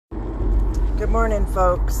Good morning,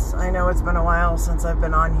 folks. I know it's been a while since I've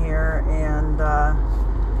been on here, and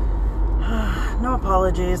no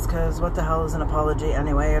apologies, because what the hell is an apology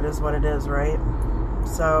anyway? It is what it is, right?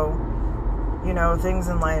 So, you know, things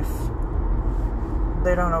in life,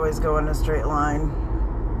 they don't always go in a straight line.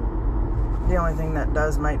 The only thing that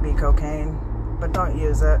does might be cocaine, but don't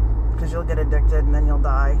use it, because you'll get addicted and then you'll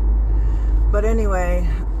die. But anyway,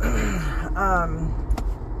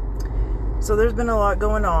 so there's been a lot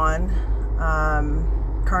going on.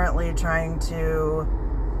 Currently trying to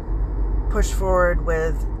push forward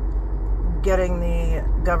with getting the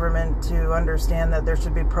government to understand that there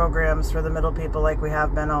should be programs for the middle people like we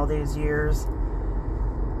have been all these years.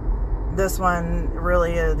 This one,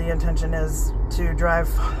 really, the intention is to drive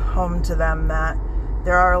home to them that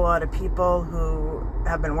there are a lot of people who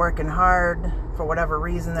have been working hard. For whatever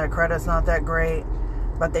reason, their credit's not that great,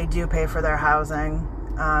 but they do pay for their housing,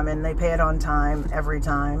 and they pay it on time, every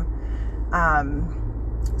time.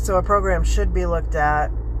 So a program should be looked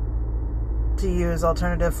at to use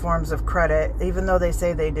alternative forms of credit, even though they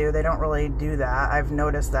say they do. They don't really do that. I've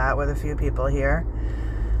noticed that with a few people here.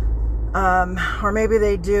 Or maybe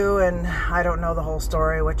they do, and I don't know the whole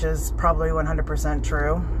story, which is probably 100%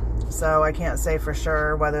 true. So I can't say for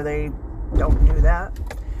sure whether they don't do that.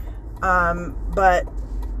 But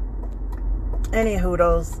any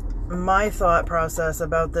hoodles, my thought process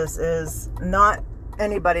about this is not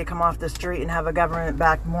anybody come off the street and have a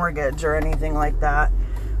government-backed mortgage or anything like that.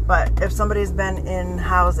 But if somebody's been in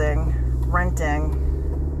housing, renting,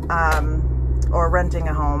 or renting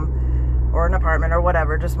a home or an apartment or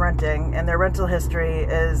whatever, just renting, and their rental history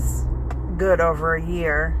is good over a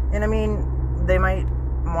year, and I mean, they might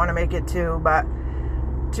want to make it 2, but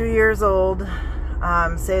 2 years old,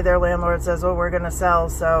 say their landlord says, well, we're going to sell,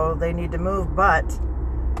 so they need to move, but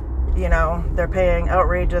you know, they're paying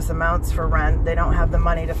outrageous amounts for rent. They don't have the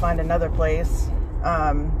money to find another place.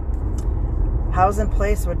 House in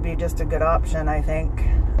place would be just a good option, I think.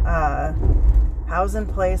 House in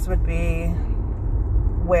place would be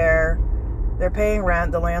where they're paying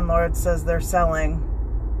rent, the landlord says they're selling,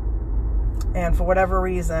 and for whatever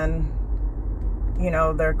reason, you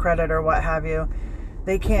know, their credit or what have you,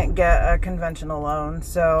 they can't get a conventional loan.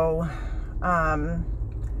 So,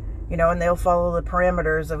 you know, and they'll follow the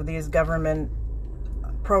parameters of these government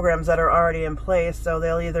programs that are already in place. So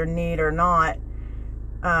they'll either need or not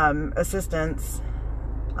assistance.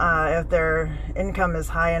 If their income is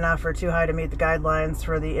high enough or too high to meet the guidelines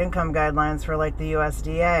for the income guidelines for like the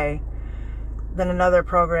USDA, then another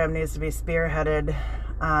program needs to be spearheaded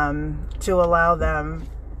to allow them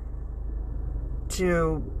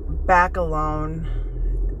to back a loan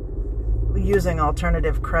using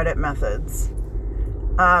alternative credit methods.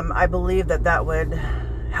 I believe that that would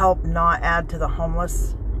help not add to the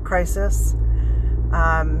homeless crisis.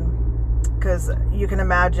 Because you can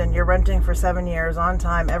imagine you're renting for 7 years on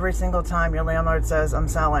time. Every single time your landlord says, I'm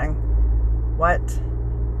selling. What?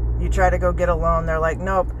 You try to go get a loan. They're like,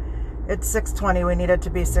 nope, it's $620. We need it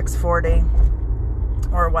to be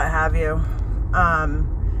 $640 or what have you.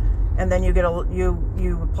 And then you get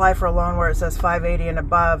you apply for a loan where it says $580 and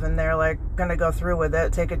above, and they're like going to go through with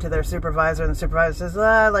it, take it to their supervisor, and the supervisor says,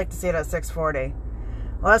 I'd like to see it at $640.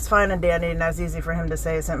 Well, that's fine and dandy, and that's easy for him to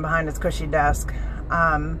say, sitting behind his cushy desk.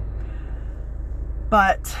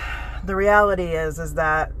 But the reality is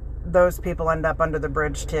that those people end up under the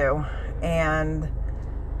bridge too, and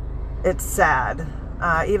it's sad.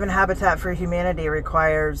 Even Habitat for Humanity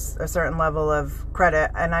requires a certain level of credit,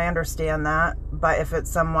 and I understand that. But if it's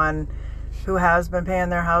someone who has been paying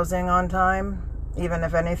their housing on time, even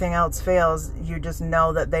if anything else fails, you just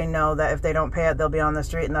know that they know that if they don't pay it, they'll be on the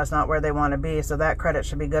street, and that's not where they want to be. So that credit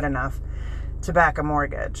should be good enough to back a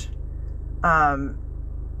mortgage. And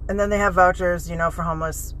then they have vouchers, you know, for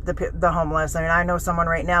homeless, the homeless. I mean, I know someone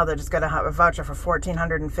right now that just got a voucher for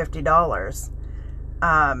 $1,450.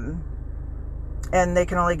 And they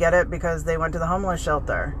can only get it because they went to the homeless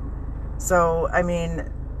shelter. So, I mean,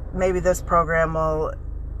 maybe this program will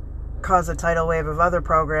cause a tidal wave of other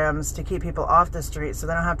programs to keep people off the street so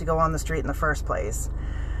they don't have to go on the street in the first place.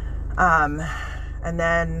 And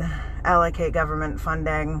then allocate government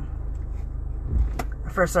funding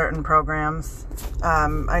for certain programs.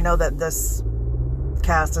 I know that this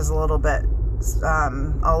cast is a little bit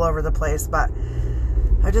all over the place, but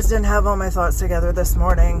I just didn't have all my thoughts together this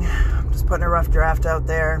morning. I'm just putting a rough draft out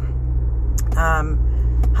there.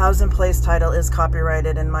 House in place title is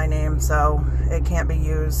copyrighted in my name, so it can't be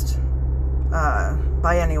used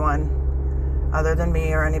by anyone other than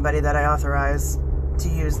me or anybody that I authorize to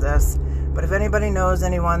use this. But if anybody knows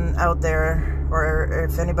anyone out there, or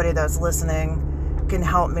if anybody that's listening can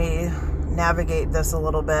help me navigate this a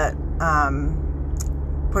little bit,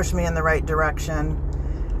 push me in the right direction.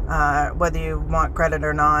 Whether you want credit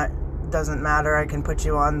or not, doesn't matter. I can put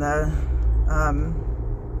you on the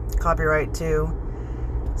copyright too.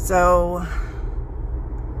 So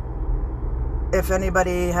if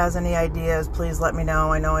anybody has any ideas, please let me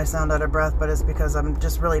know. I know I sound out of breath, but it's because I'm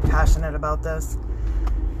just really passionate about this.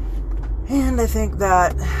 And I think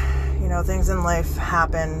that, you know, things in life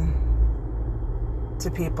happen to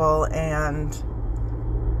people, and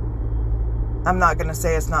I'm not going to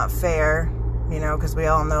say it's not fair, you know, because we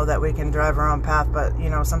all know that we can drive our own path, but, you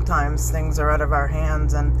know, sometimes things are out of our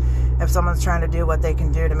hands, and if someone's trying to do what they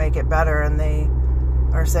can do to make it better, and they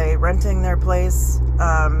are, say, renting their place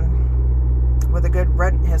with a good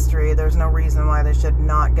rent history, there's no reason why they should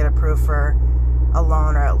not get approved for a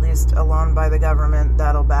loan, or at least a loan by the government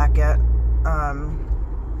that'll back it.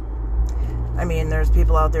 I mean, there's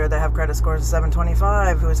people out there that have credit scores of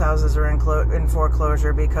 725 whose houses are in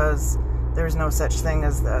foreclosure because there's no such thing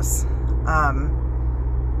as this.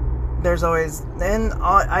 There's always, and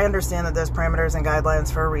I understand that there's parameters and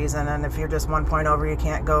guidelines for a reason, and if you're just 1 point over, you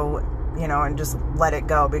can't go, you know, and just let it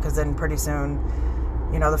go, because then pretty soon,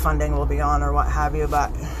 you know, the funding will be on or what have you,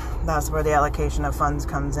 but that's where the allocation of funds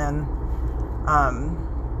comes in.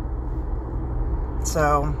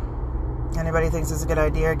 So anybody thinks it's a good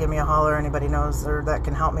idea, give me a holler. Anybody knows or that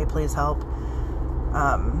can help me, please help.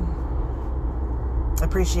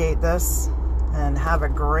 Appreciate this, and have a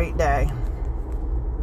great day.